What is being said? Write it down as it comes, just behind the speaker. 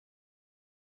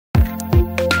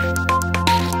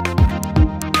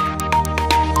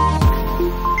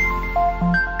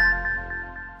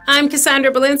I'm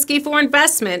Cassandra Belinsky for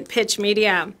Investment Pitch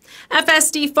Media.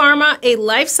 FSD Pharma, a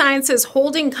life sciences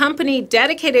holding company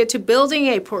dedicated to building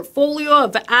a portfolio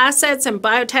of assets and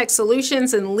biotech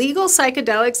solutions in legal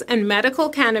psychedelics and medical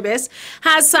cannabis,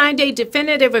 has signed a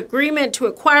definitive agreement to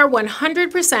acquire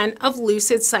 100% of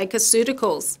Lucid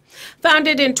Psycheceuticals.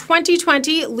 Founded in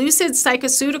 2020, Lucid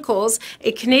Psycheceuticals,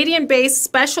 a Canadian-based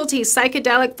specialty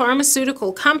psychedelic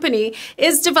pharmaceutical company,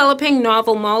 is developing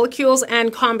novel molecules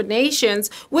and combinations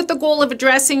with the goal of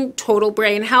addressing total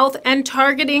brain health and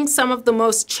targeting some of the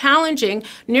most challenging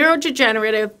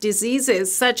neurodegenerative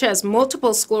diseases such as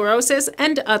multiple sclerosis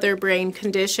and other brain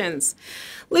conditions.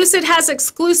 Lucid has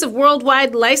exclusive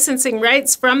worldwide licensing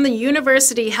rights from the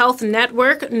University Health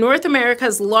Network, North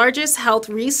America's largest health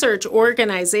research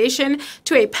organization,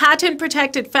 to a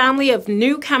patent-protected family of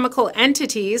new chemical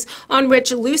entities on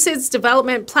which Lucid's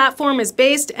development platform is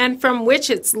based and from which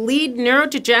its lead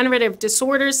neurodegenerative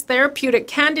disorders therapeutic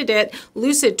candidate,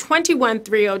 Lucid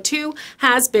 21302,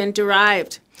 has been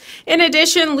derived. In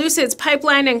addition, Lucid's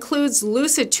pipeline includes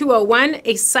Lucid 201,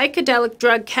 a psychedelic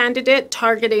drug candidate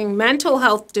targeting mental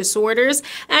health disorders,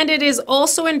 and it is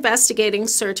also investigating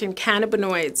certain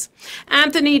cannabinoids.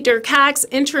 Anthony Durkacz,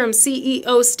 interim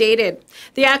CEO, stated,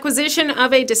 "The acquisition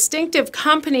of a distinctive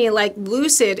company like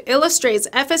Lucid illustrates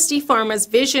FSD Pharma's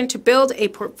vision to build a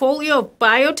portfolio of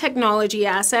biotechnology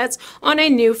assets on a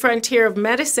new frontier of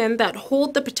medicine that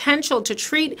hold the potential to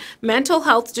treat mental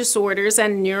health disorders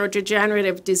and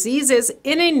neurodegenerative diseases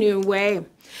in a new way."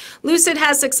 Lucid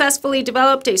has successfully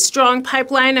developed a strong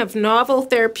pipeline of novel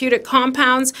therapeutic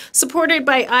compounds supported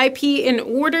by IP in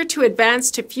order to advance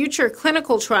to future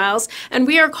clinical trials, and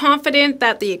we are confident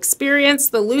that the experience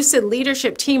the Lucid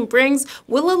leadership team brings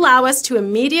will allow us to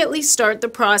immediately start the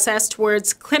process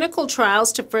towards clinical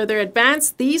trials to further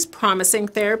advance these promising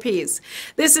therapies.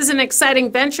 This is an exciting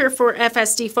venture for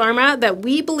FSD Pharma that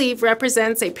we believe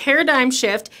represents a paradigm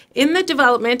shift in the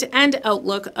development and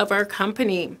outlook of our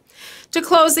company. To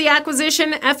close the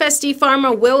acquisition, FSD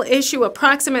Pharma will issue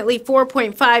approximately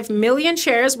 4.5 million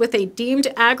shares with a deemed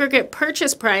aggregate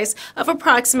purchase price of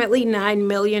approximately $9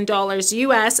 million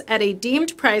US at a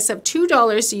deemed price of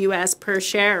 $2 US per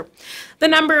share. The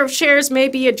number of shares may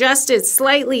be adjusted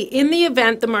slightly in the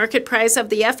event the market price of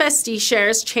the FSD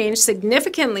shares change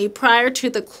significantly prior to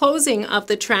the closing of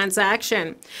the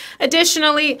transaction.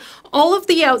 Additionally, all of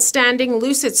the outstanding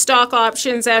Lucid stock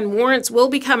options and warrants will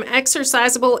become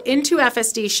exercisable into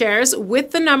FSD shares,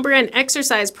 with the number and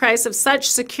exercise price of such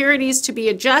securities to be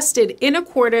adjusted in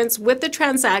accordance with the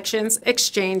transaction's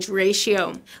exchange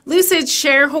ratio. Lucid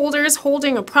shareholders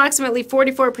holding approximately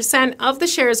 44% of the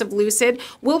shares of Lucid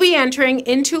will be entering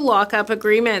into lockup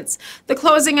agreements. The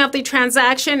closing of the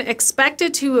transaction,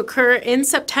 expected to occur in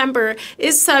September,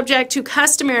 is subject to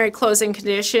customary closing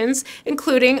conditions,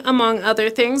 including, among other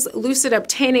things, Lucid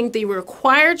obtaining the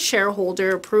required shareholder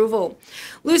approval.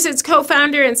 Lucid's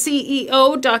co-founder and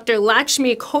CEO, Dr.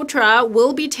 Lakshmi Kotra,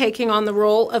 will be taking on the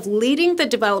role of leading the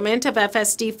development of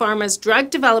FSD Pharma's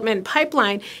drug development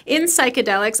pipeline in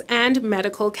psychedelics and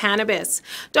medical cannabis.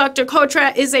 Dr.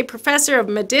 Kotra is a professor of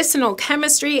medicinal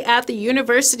chemistry at the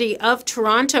University of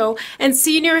Toronto and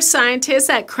senior scientist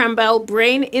at Krembel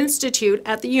Brain Institute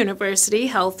at the University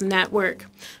Health Network.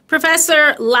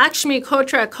 Professor Lakshmi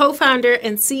Kotra, co-founder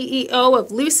and CEO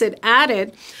of Lucid,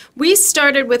 added, "We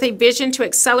started with a vision to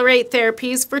accelerate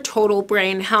therapies for total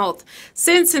brain health.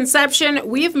 Since inception,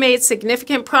 we have made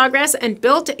significant progress and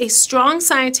built a strong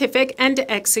scientific and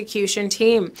execution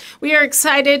team. We are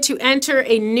excited to enter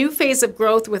a new phase of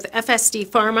growth with FSD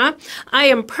Pharma. I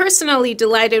am personally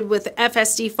delighted with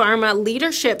FSD Pharma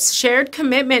leadership's shared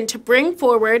commitment to bring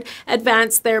forward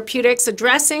advanced therapeutics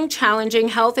addressing challenging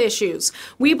health issues.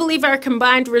 We believe our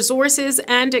combined resources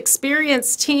and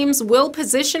experienced teams will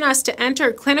position us to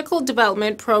enter clinical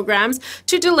development programs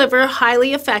to deliver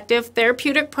highly effective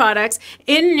therapeutic products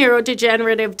in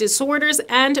neurodegenerative disorders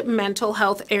and mental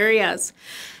health areas."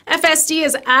 FSD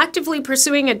is actively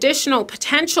pursuing additional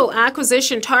potential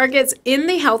acquisition targets in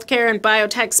the healthcare and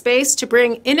biotech space to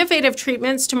bring innovative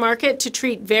treatments to market to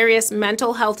treat various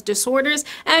mental health disorders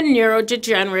and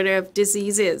neurodegenerative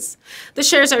diseases. The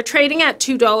shares are trading at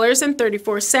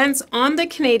 $2.34 on the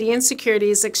Canadian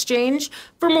Securities Exchange.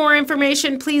 For more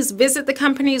information, please visit the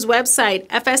company's website,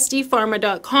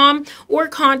 fsdpharma.com, or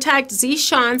contact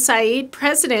Zishan Saeed,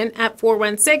 President, at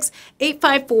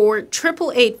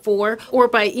 416-854-8884, or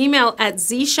by email at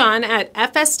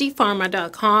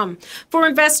zishan@fsdpharma.com. For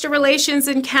investor relations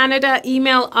in Canada,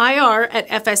 email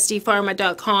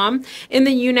ir@fsdpharma.com. In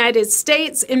the United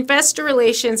States, investor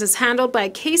relations is handled by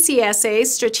KCSA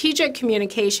Strategic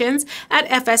Communications at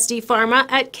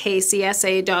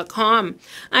fsdpharma@kcsa.com.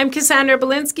 I'm Cassandra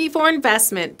Berlinski for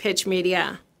Investment Pitch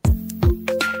Media.